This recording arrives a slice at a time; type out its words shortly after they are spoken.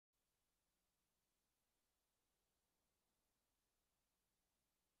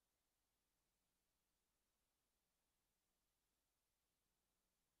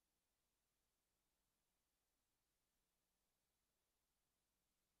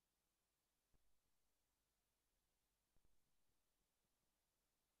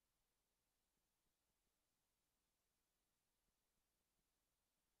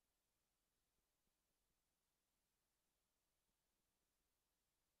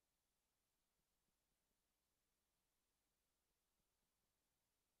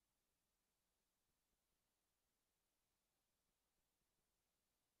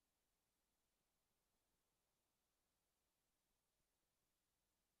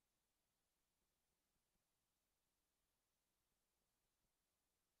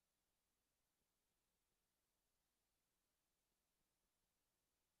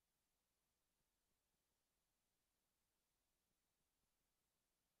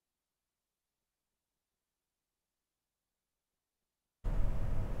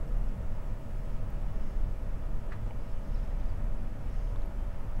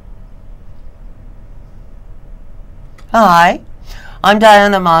Hi, I'm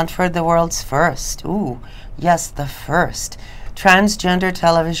Diana Montford, the world's first, yes, the first, transgender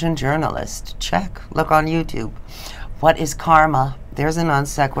television journalist. Check, look on YouTube. What is karma? There's a non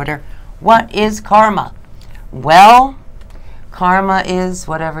sequitur. What is karma? Well, karma is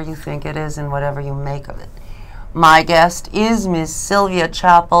whatever you think it is and whatever you make of it. My guest is Miss Sylvia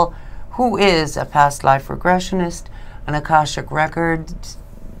Chappell, who is a past life regressionist, an Akashic Records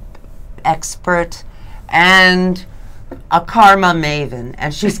expert, and a karma maven,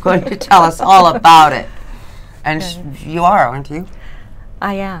 and she's going to tell us all about it. And you are, aren't you?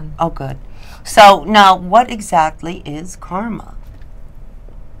 I am. Oh, good. So now, what exactly is karma?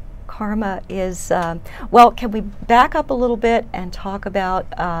 Karma is, well, can we back up a little bit and talk about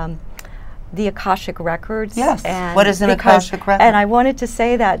the Akashic Records? Yes. And what is an Akashic record? And I wanted to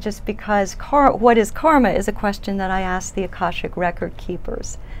say that just because what is karma is a question that I asked the Akashic Record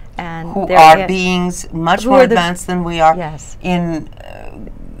keepers. And who are beings much more advanced than we are, yes, in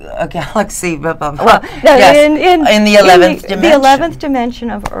a galaxy, well, no, yes, in the 11th dimension. The 11th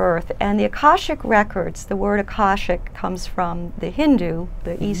dimension of Earth. And the Akashic Records, the word Akashic comes from the Hindu,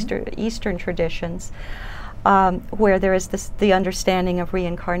 the Eastern traditions, where there is the understanding of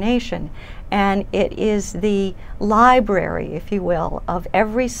reincarnation. And it is the library, if you will, of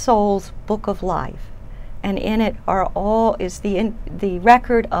every soul's book of life. And in it is the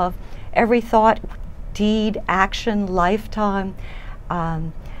record of every thought, deed, action, lifetime,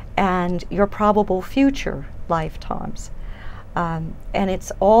 and your probable future lifetimes. And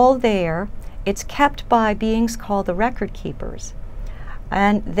it's all there. It's kept by beings called the record keepers.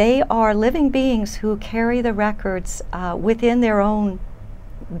 And they are living beings who carry the records within their own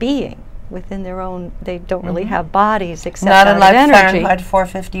being, within their own, they don't really have bodies except not out unlike of energy. Fahrenheit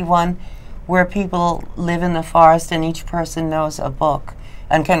 451, where people live in the forest and each person knows a book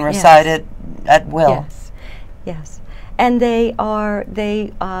and can recite it at will. Yes, yes. And they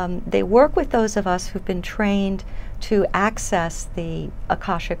work with those of us who've been trained to access the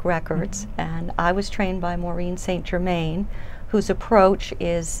Akashic Records. And I was trained by Maureen St. Germain, whose approach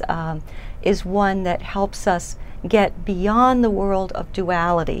is one that helps us get beyond the world of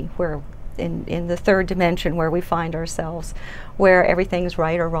duality, where in the third dimension where we find ourselves, where everything's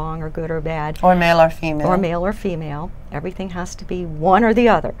right or wrong or good or bad. Or male or female. Or male or female. Everything has to be one or the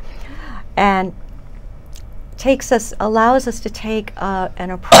other. And allows us to take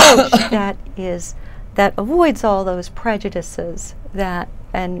an approach that avoids all those prejudices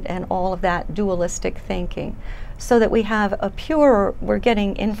and all of that dualistic thinking, so that we have a pure, we're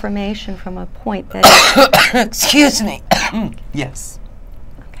getting information from a point that excuse me. Yes.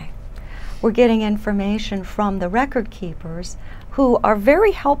 We're getting information from the record keepers, who are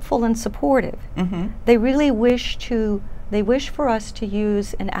very helpful and supportive. They really wish for us to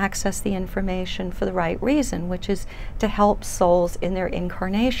use and access the information for the right reason, which is to help souls in their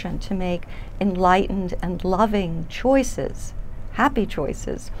incarnation to make enlightened and loving choices, happy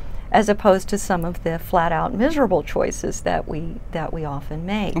choices, as opposed to some of the flat-out miserable choices that we often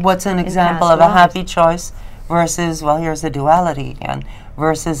make. What's an example of a happy choice versus, well, here's the duality again,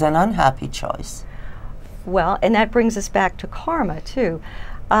 versus an unhappy choice? Well, and that brings us back to karma, too.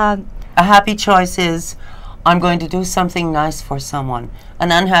 A happy choice is, I'm going to do something nice for someone.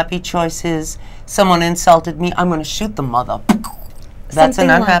 An unhappy choice is, someone insulted me, I'm going to shoot the mother. That's an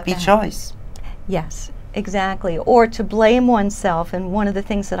unhappy choice. Yes, exactly. Or to blame oneself. And one of the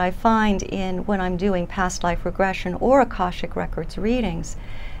things that I find when I'm doing past life regression or Akashic Records readings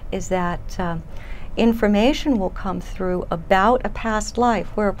is that information will come through about a past life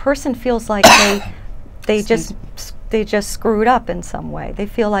where a person feels like they just screwed up in some way. They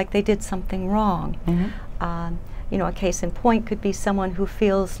feel like they did something wrong. You know, a case in point could be someone who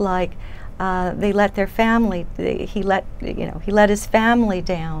feels like they let their family, he let his family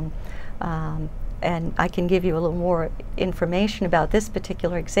down. And I can give you a little more information about this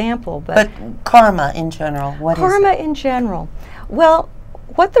particular example. But karma in general, what is it? Karma in general. Well,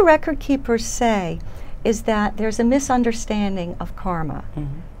 what the record keepers say is that there's a misunderstanding of karma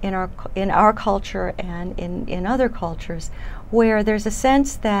in our culture and in other cultures, where there's a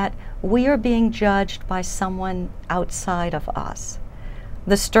sense that we are being judged by someone outside of us.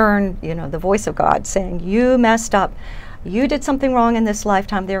 The stern, the voice of God saying, you messed up. You did something wrong in this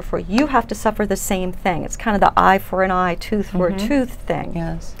lifetime, therefore you have to suffer the same thing. It's kind of the eye for an eye, tooth for a tooth thing.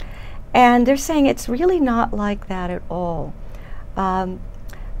 Yes. And they're saying it's really not like that at all.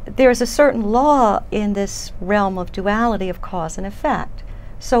 There's a certain law in this realm of duality of cause and effect.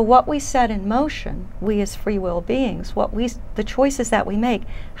 So what we set in motion, we as free will beings, the choices that we make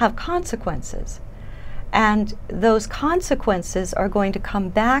have consequences. And those consequences are going to come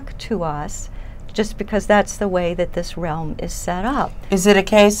back to us just because that's the way that this realm is set up. Is it a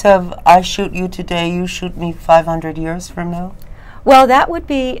case of I shoot you today, you shoot me 500 years from now? Well, that would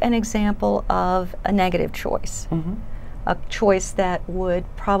be an example of a negative choice. Mm-hmm. A choice that would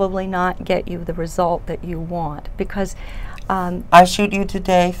probably not get you the result that you want, because I shoot you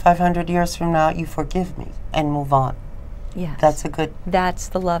today, 500 years from now, you forgive me and move on. yes, That's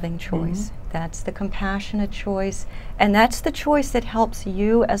the loving choice. Mm-hmm. That's the compassionate choice, and that's the choice that helps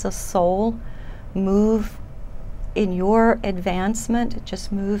you as a soul move in your advancement.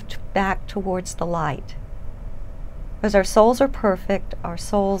 Just move back towards the light, because our souls are perfect. Our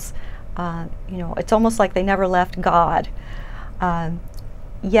souls, it's almost like they never left God.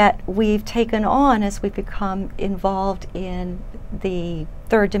 Yet we've taken on, as we've become involved in the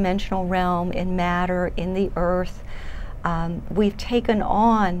third dimensional realm, in matter, in the earth, we've taken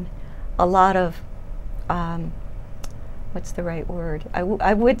on a lot of, what's the right word?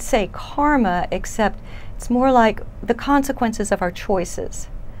 I would say karma, except it's more like the consequences of our choices.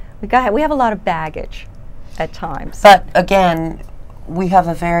 We have a lot of baggage at times. But again, we have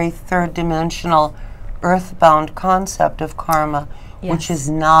a very third dimensional earthbound concept of karma, Yes. which is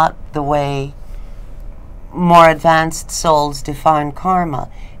not the way more advanced souls define karma.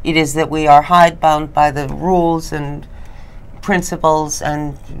 It is that we are hidebound by the rules and principles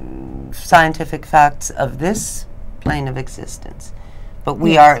and scientific facts of this plane of existence. But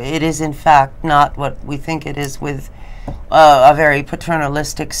it is in fact not what we think it is, with a very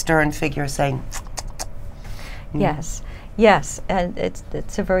paternalistic, stern figure saying, Yes, yes, and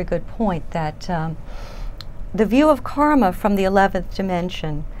it's a very good point that the view of karma from the 11th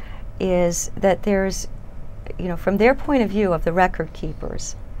dimension is that there's, from their point of view of the record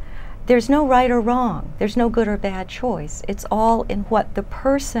keepers, there's no right or wrong. There's no good or bad choice. It's all in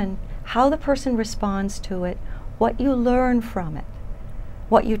how the person responds to it, what you learn from it,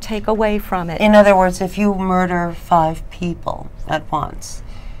 what you take away from it. In other words, if you murder 5 people at once,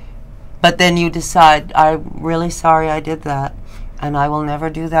 but then you decide, I'm really sorry I did that, and I will never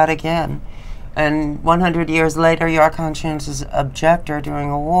do that again, and 100 years later you're a conscientious objector during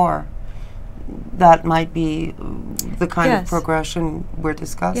a war, that might be the kind of progression we're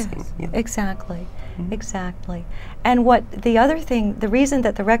discussing. Yes, Yeah. exactly, Mm-hmm. exactly. And the reason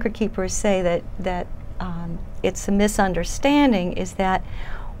that the record keepers say that it's a misunderstanding is that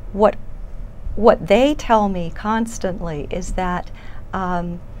what they tell me constantly is that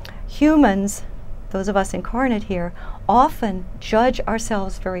humans, those of us incarnate here, often judge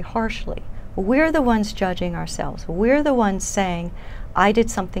ourselves very harshly. We're the ones judging ourselves. We're the ones saying, I did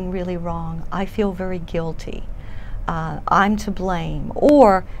something really wrong. I feel very guilty. I'm to blame.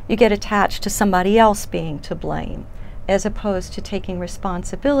 Or you get attached to somebody else being to blame, as opposed to taking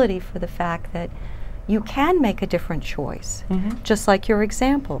responsibility for the fact that you can make a different choice, Mm-hmm. just like your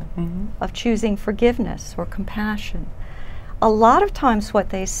example Mm-hmm. of choosing forgiveness or compassion. A lot of times what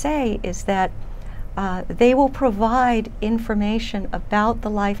they say is that they will provide information about the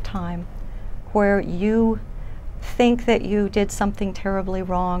lifetime where you think that you did something terribly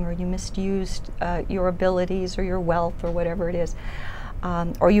wrong, or you misused your abilities or your wealth or whatever it is,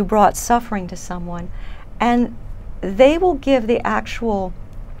 or you brought suffering to someone, and they will give the actual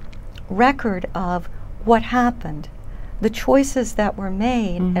record of what happened, the choices that were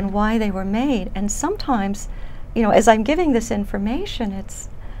made, Mm-hmm. and why they were made. And sometimes, as I'm giving this information,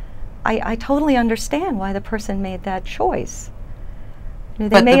 I totally understand why the person made that choice. They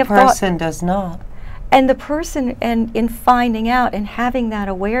But may the have thought, person does not. and the person, and in finding out and having that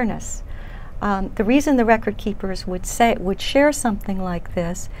awareness, the reason the record keepers would share something like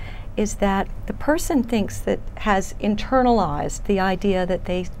this is that the person has internalized the idea that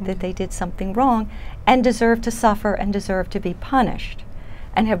they did something wrong and deserve to suffer and deserve to be punished,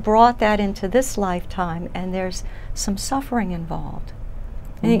 and have brought that into this lifetime, and there's some suffering involved.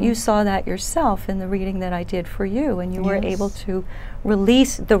 And you saw that yourself in the reading that I did for you, and you were Yes. able to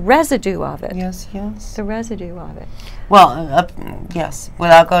release the residue of it. Yes, yes. The residue of it. Well, yes,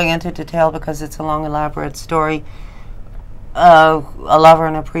 without going into detail because it's a long, elaborate story, a lover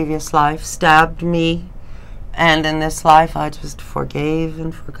in a previous life stabbed me, and in this life I just forgave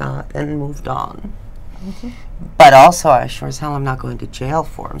and forgot and moved on. Mm-hmm. But also, I sure as hell am not going to jail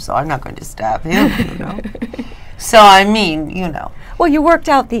for him, so I'm not going to stab him, So, I mean, Well, you worked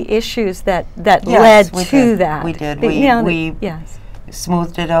out the issues that Yes, led we to did. that. We did. We We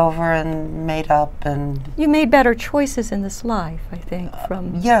smoothed it over and made up, and You made better choices in this life, I think,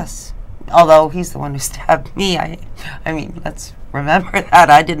 from... yes. Although he's the one who stabbed me. I mean, let's remember that.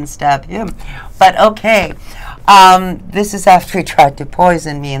 I didn't stab him. But okay. This is after he tried to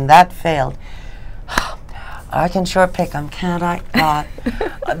poison me, and that failed. I can sure pick them, can't I? God.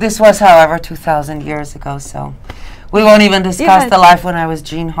 This was, however, 2,000 years ago, so we won't even discuss the life when I was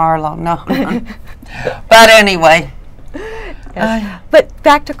Jean Harlow. No. But anyway. Yes. But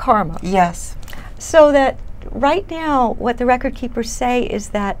back to karma. Yes. So that right now, what the record keepers say is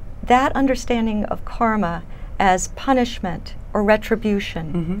that that understanding of karma as punishment or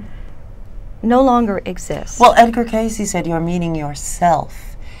retribution no longer exists. Well, Edgar Cayce said you're meeting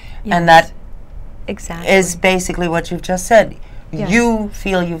yourself. Yes. And that exactly is basically what you've just said. Yes. You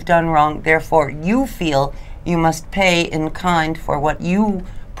feel you've done wrong, therefore you feel you must pay in kind for what you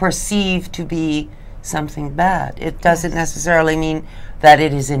perceive to be something bad. It doesn't necessarily mean that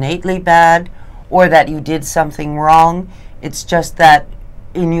it is innately bad or that you did something wrong. It's just that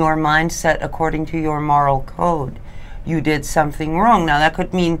in your mindset, according to your moral code, you did something wrong. Now, that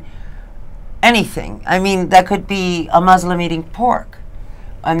could mean anything. I mean, that could be a Muslim eating pork,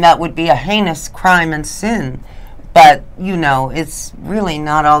 and that would be a heinous crime and sin. But, you know, it's really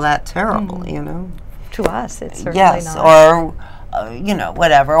not all that terrible, you know. To us, it's certainly yes, not. Or, you know,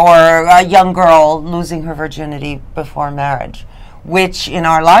 whatever. Or a young girl losing her virginity before marriage, which in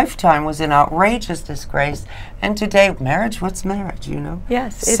our lifetime was an outrageous disgrace. And today, marriage, what's marriage, you know?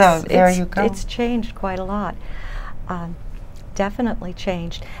 Yes. So there you go. It's changed quite a lot. Definitely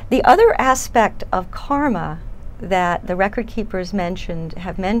changed. The other aspect of karma that the record keepers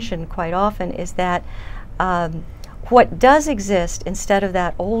have mentioned quite often is that what does exist instead of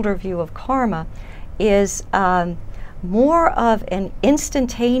that older view of karma is more of an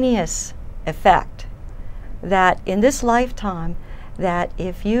instantaneous effect, that in this lifetime, that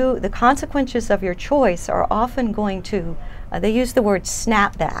if the consequences of your choice are often going to, they use the word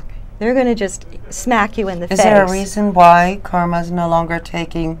snapback. They're going to just smack you in the face. Is there a reason why karma is no longer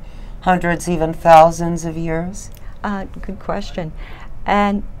taking hundreds, even thousands of years? Good question.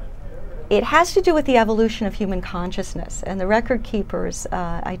 And it has to do with the evolution of human consciousness. And the record keepers,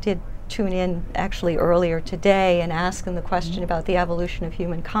 I did tune in actually earlier today and ask them the question about the evolution of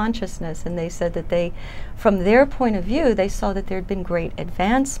human consciousness. And they said that from their point of view, they saw that there had been great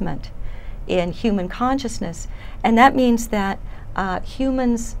advancement in human consciousness. And that means that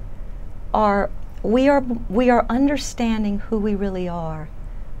humans we are understanding who we really are.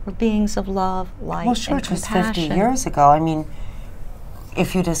 We're beings of love, light, well, sure, and just compassion. 50 years ago, I mean,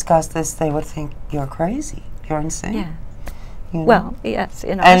 if you discuss this, they would think you're crazy, you're insane. Yeah. You know? Well, yes,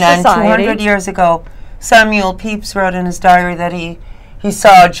 in our and society. 200 years ago, Samuel Pepys wrote in his diary that he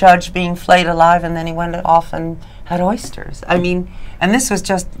saw a judge being flayed alive, and then he went off and had oysters. I mean, and this was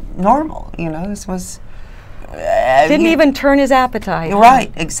just normal, you know, this was... Didn't even turn his appetite.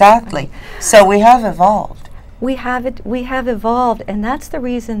 Right, exactly. So we have evolved. We have evolved, and that's the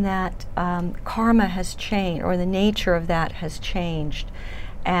reason that karma has changed, or the nature of that has changed.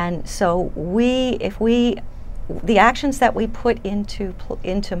 And so the actions that we put into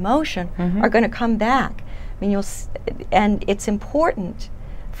motion are going to come back. I mean, and it's important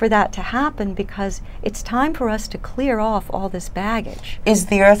for that to happen because it's time for us to clear off all this baggage. Is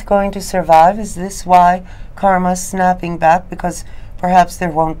the earth going to survive? Is this why karma's snapping back? Because perhaps there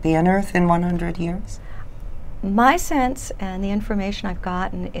won't be an earth in 100 years? My sense and the information I've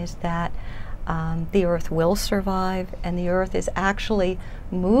gotten is that the earth will survive, and the earth is actually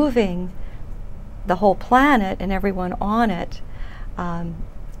moving, the whole planet and everyone on it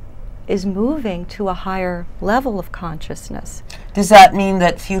is moving to a higher level of consciousness. Does that mean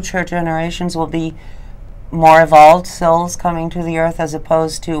that future generations will be more evolved souls coming to the earth as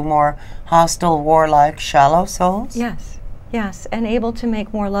opposed to more hostile, warlike, shallow souls? Yes. Yes, and able to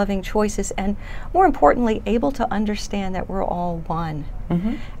make more loving choices, and more importantly, able to understand that we're all one,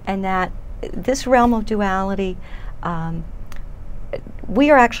 and that this realm of duality, we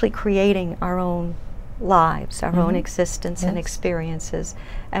are actually creating our own lives, our own existence and experiences,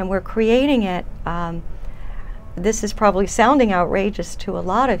 and we're creating it. This is probably sounding outrageous to a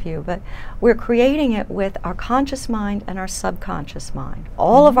lot of you, but we're creating it with our conscious mind and our subconscious mind,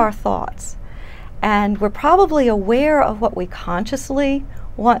 all of our thoughts. And we're probably aware of what we consciously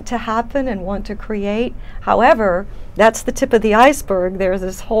want to happen and want to create. However, that's the tip of the iceberg. There's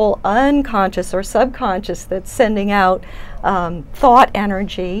this whole unconscious or subconscious that's sending out thought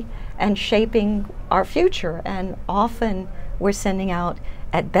energy and shaping our future. And often we're sending out,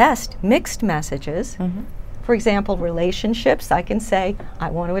 at best, mixed messages. For example, relationships. I can say, I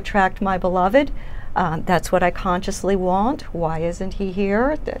want to attract my beloved. That's what I consciously want. Why isn't he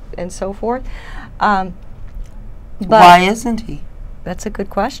here? And so forth. Why isn't he? That's a good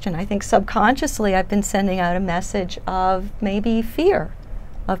question. I think subconsciously I've been sending out a message of maybe fear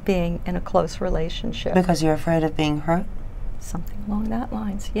of being in a close relationship. Because you're afraid of being hurt? Something along that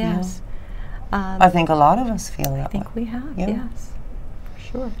lines, yes. I think a lot of us feel that I think way. we have, Yeah. yes, for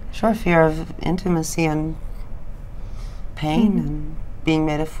sure. Sure, fear of intimacy and pain and being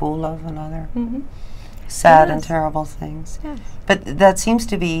made a fool of and other sad and Yes. terrible things. Yes. But that seems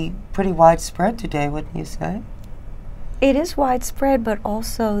to be pretty widespread today, wouldn't you say? It is widespread, but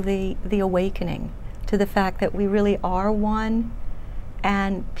also the awakening to the fact that we really are one,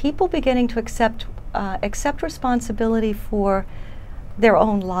 and people beginning to accept responsibility for their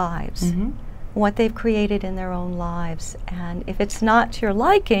own lives, what they've created in their own lives. And if it's not to your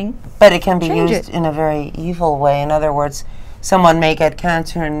liking, but it can be change used it. in a very evil way. In other words, someone may get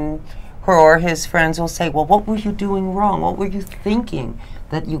cancer and her or his friends will say, well, what were you doing wrong? What were you thinking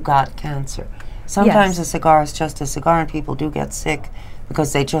that you got cancer? Sometimes a cigar is just a cigar, and people do get sick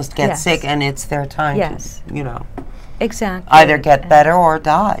because they just get sick, and it's their time to, you know, exactly, either get better or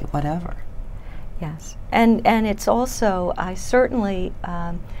die, whatever. Yes, and it's also, I certainly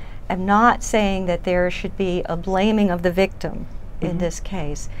am not saying that there should be a blaming of the victim in this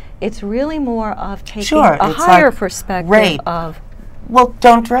case. It's really more of taking a higher like perspective rape. of, well,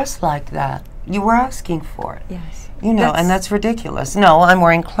 don't dress like that. You were asking for it. yes. You know, and that's ridiculous. No, I'm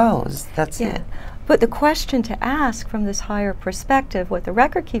wearing clothes. That's it. But the question to ask from this higher perspective, what the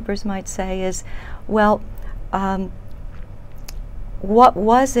record keepers might say is, well, what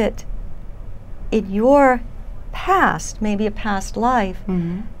was it in your past, maybe a past life,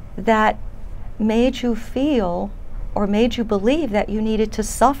 that made you feel or made you believe that you needed to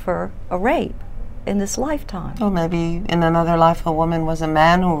suffer a rape in this lifetime? Well, maybe in another life a woman was a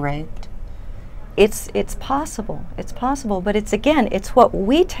man who raped. It's possible. It's possible, but it's again, it's what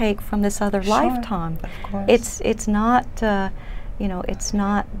we take from this other lifetime. Of course. It's not, you know, it's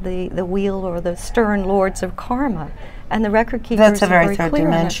not the wheel or the stern lords of karma. And the record keepers That's a very are very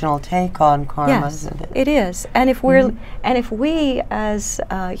third-dimensional take on karma, yes, isn't it? It is. And if we're, and if we as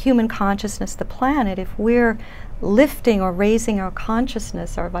human consciousness, the planet, if we're lifting or raising our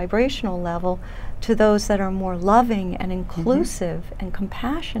consciousness, our vibrational level, to those that are more loving and inclusive and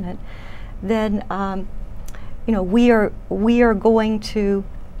compassionate, then you know, we are going to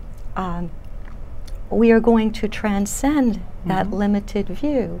transcend that limited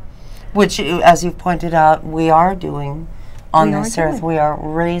view. Which, as you've pointed out, we are doing on this earth. We are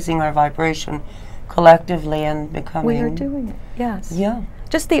raising our vibration collectively and becoming. We are doing it. Yes. Yeah.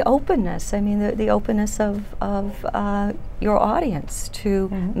 Just the openness. I mean, the openness of your audience to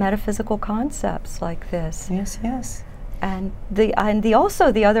metaphysical concepts like this. Yes. Yes. And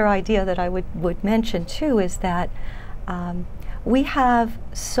also the other idea that I would mention too is that we have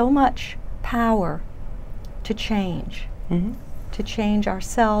so much power to change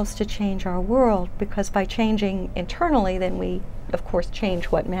ourselves, to change our world, because by changing internally, then we, of course, change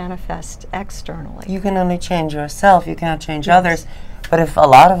what manifests externally. You can only change yourself. You can't change others. But if a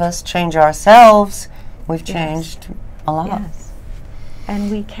lot of us change ourselves, we've changed a lot. Yes. And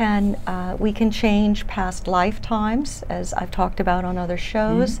we can change past lifetimes, as I've talked about on other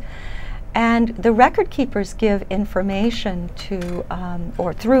shows. And the record keepers give information to,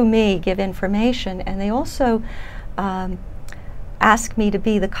 or through me, give information, and they also ask me to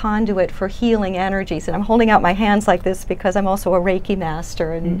be the conduit for healing energies. And I'm holding out my hands like this because I'm also a Reiki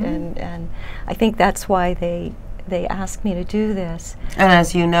master, and I think that's why they ask me to do this. And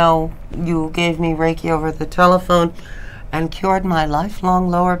as you know, you gave me Reiki over the telephone and cured my lifelong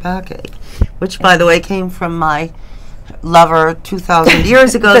lower backache, which, by the way, came from my lover 2,000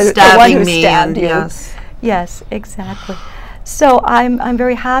 years ago stabbing me. And yes, exactly. So I'm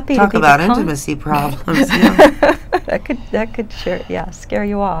very happy to be about the intimacy problems. Yeah. that could scare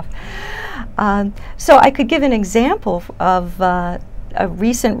you off. So I could give an example of a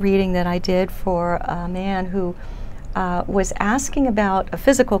recent reading that I did for a man who was asking about a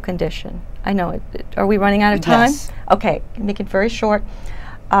physical condition. I know are we running out of time? Yes. Okay, make it very short.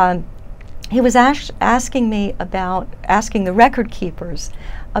 He was asking the record keepers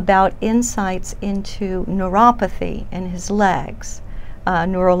about insights into neuropathy in his legs,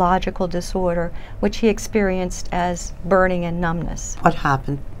 neurological disorder, which he experienced as burning and numbness. What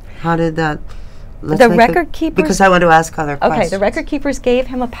happened? How did that? The record keepers, because I want to ask other questions. Okay, the record keepers gave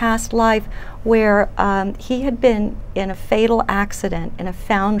him a past life where he had been in a fatal accident in a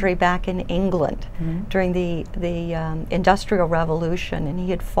foundry back in England during the Industrial Revolution, and he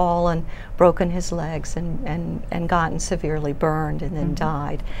had fallen, broken his legs, and gotten severely burned and then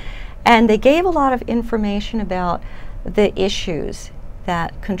died. And they gave a lot of information about the issues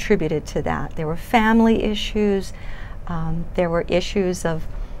that contributed to that. There were family issues, there were issues of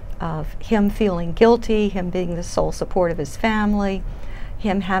him feeling guilty, him being the sole support of his family,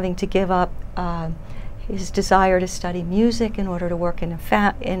 him having to give up his desire to study music in order to work in a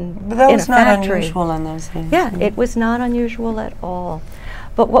But that was not unusual in those days. Yeah, it was not unusual at all.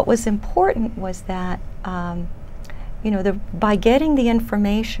 But what was important was that, you know, by getting the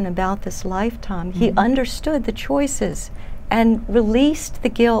information about this lifetime, he understood the choices and released the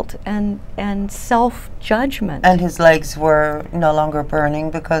guilt and self-judgment. And his legs were no longer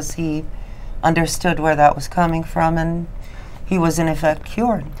burning because he understood where that was coming from, and he was in effect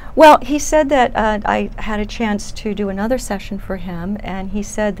cured. Well, he said that I had a chance to do another session for him, and he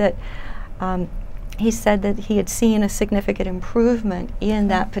said that he had seen a significant improvement in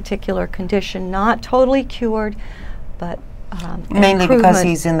that particular condition, not totally cured, but mainly because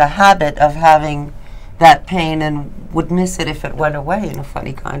he's in the habit of having that pain and would miss it if it went away in a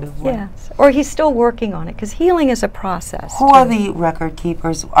funny kind of way. Yes, or he's still working on it, because healing is a process. Who are the record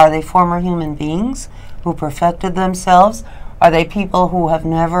keepers? Are they former human beings who perfected themselves? Are they people who have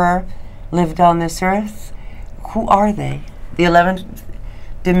never lived on this earth? Who are they? The 11th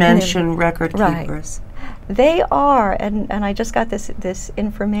dimension record keepers. They are, and I just got this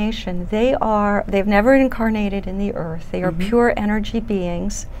information, they've never incarnated in the earth. They are pure energy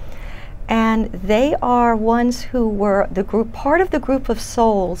beings. And they are ones who were part of the group of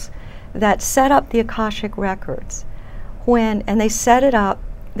souls that set up the Akashic Records. And they set it up,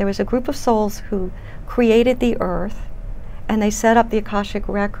 there was a group of souls who created the earth, and they set up the Akashic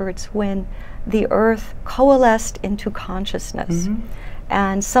Records when the earth coalesced into consciousness.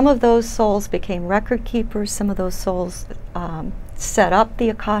 And some of those souls became record keepers, some of those souls set up the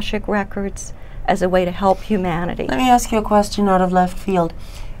Akashic Records as a way to help humanity. Let me ask you a question out of left field.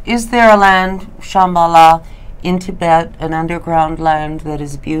 Is there a land, Shambhala, in Tibet, an underground land that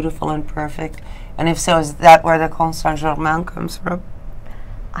is beautiful and perfect? And if so, is that where the Camp Saint-Germain comes from?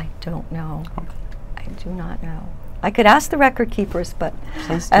 I don't know. Okay. I do not know. I could ask the record keepers, but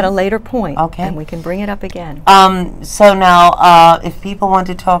Please at do. a later point, Okay. and we can bring it up again. So now, if people want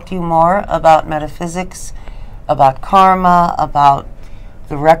to talk to you more about metaphysics, about karma, about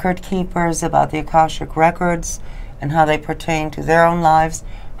the record keepers, about the Akashic Records, and how they pertain to their own lives,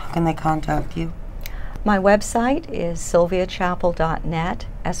 how can they contact you? My website is sylviachappell.net,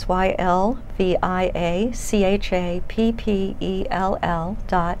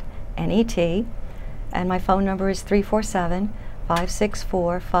 SylviaChappell.net, and my phone number is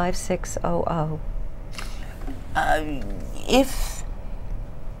 347-564-5600.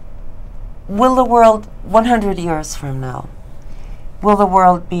 Will the world, 100 years from now, will the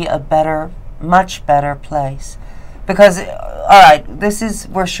world be a better, much better place? Because, all right,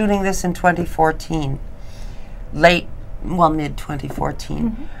 we're shooting this in 2014,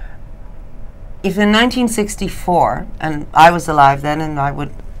 mid-2014. If in 1964, and I was alive then, and I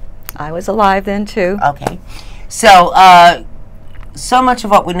was alive then too. Okay. So, so much of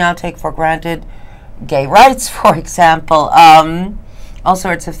what we now take for granted, gay rights, for example, all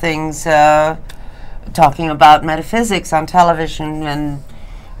sorts of things, talking about metaphysics on television and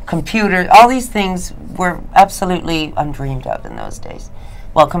computer, all these things were absolutely undreamed of in those days.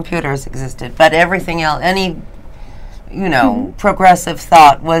 Well, computers existed, but everything else, any, progressive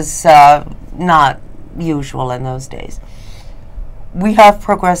thought was not usual in those days. We have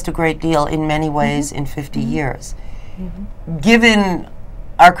progressed a great deal in many ways in 50 years. Given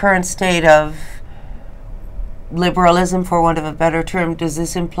our current state of liberalism, for want of a better term, does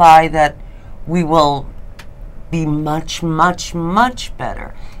this imply that we will be much, much, much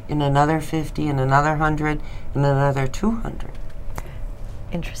better in another 50, in another 100, in another 200?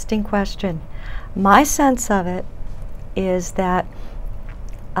 Interesting question. My sense of it is that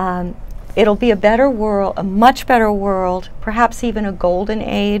it'll be a better world, a much better world, perhaps even a golden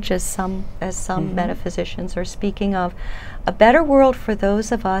age, as some metaphysicians are speaking of. A better world for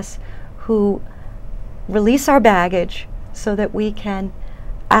those of us who release our baggage so that we can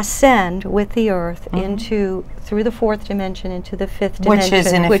ascend with the earth through the fourth dimension into the fifth dimension. Which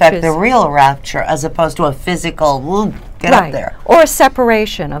is in effect the real rapture, as opposed to a physical, get up there. Or a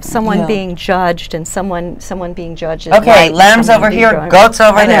separation of someone being judged and someone being judged as okay, lambs over here, goats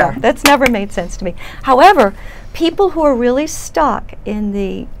over there. That's never made sense to me. However, people who are really stuck in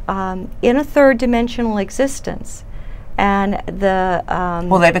the in a third dimensional existence, and the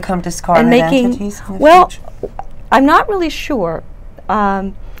will they become discarded entities in the future? I'm not really sure.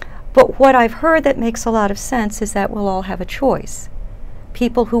 But what I've heard that makes a lot of sense is that we'll all have a choice.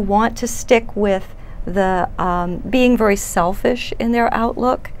 People who want to stick with the being very selfish in their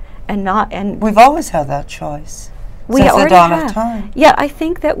outlook and we've always had that choice we since the dawn have. of time. Yeah, I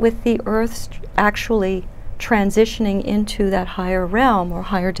think that with the Earth actually transitioning into that higher realm or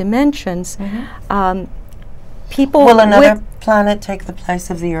higher dimensions, people Will another planet take the place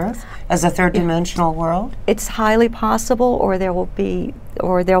of the Earth as a third-dimensional world? It's highly possible, or there will be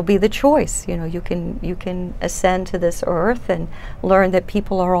the choice. You know, you can ascend to this Earth and learn that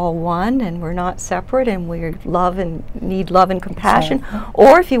people are all one, and we're not separate, and we love and need love and compassion. Exactly.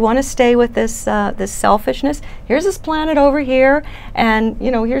 Or if you want to stay with this this selfishness, here's this planet over here, and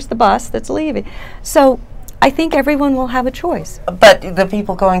you know, here's the bus that's leaving. So I think everyone will have a choice. But the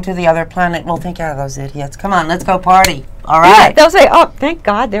people going to the other planet will think, "Oh, those idiots! Come on, let's go party." All right. Yeah, they'll say, "Oh, thank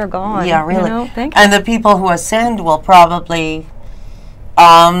God they're gone." Yeah, really. You know, thank you. And the people who ascend will probably,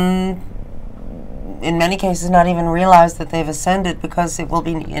 in many cases, not even realize that they've ascended, because it will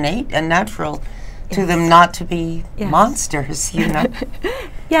be innate and natural to them not to be monsters, you know.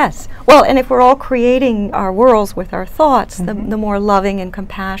 Yes. Well, and if we're all creating our worlds with our thoughts, the more loving and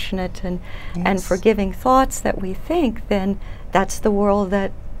compassionate and forgiving thoughts that we think, then that's the world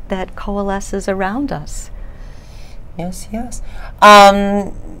that coalesces around us. Yes, yes.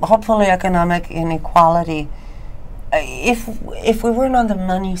 Hopefully economic inequality. If we weren't on the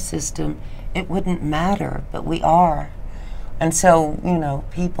money system, it wouldn't matter, but we are. And so, you know,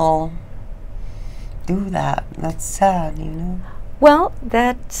 people do that. That's sad, you know. Well,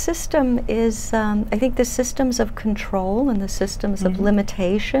 that system is, I think the systems of control and the systems of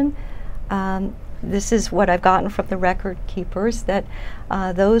limitation, this is what I've gotten from the record keepers, that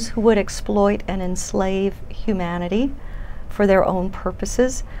those who would exploit and enslave humanity for their own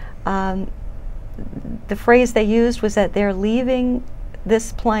purposes, the phrase they used was that they're leaving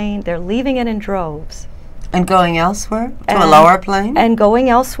this plane, they're leaving it in droves. And going elsewhere, to a lower plane? And going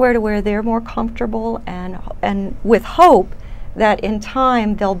elsewhere to where they're more comfortable, and with hope that in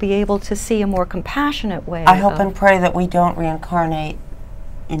time they'll be able to see a more compassionate way. I hope and pray that we don't reincarnate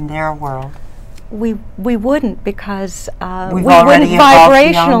in their world. We wouldn't, because We've we already wouldn't evolved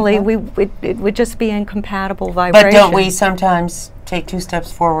vibrationally, it would just be incompatible vibration. But don't we sometimes take 2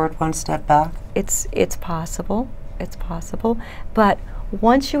 steps forward, 1 step back? It's possible. It's possible. But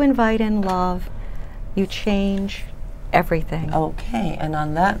once you invite in love, you change everything. Okay, and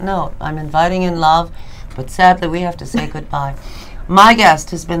on that note, I'm inviting in love, but sadly we have to say goodbye. My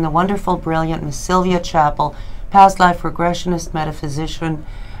guest has been the wonderful, brilliant Miss Sylvia Chappell, past life regressionist, metaphysician,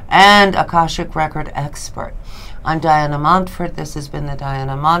 and Akashic record expert. I'm Diana Montford. This has been the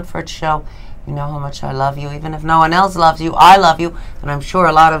Diana Montford Show. You know how much I love you. Even if no one else loves you, I love you, and I'm sure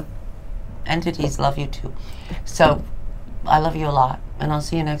a lot of entities love you too. So I love you a lot, and I'll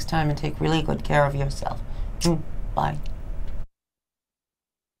see you next time, and take really good care of yourself. Bye.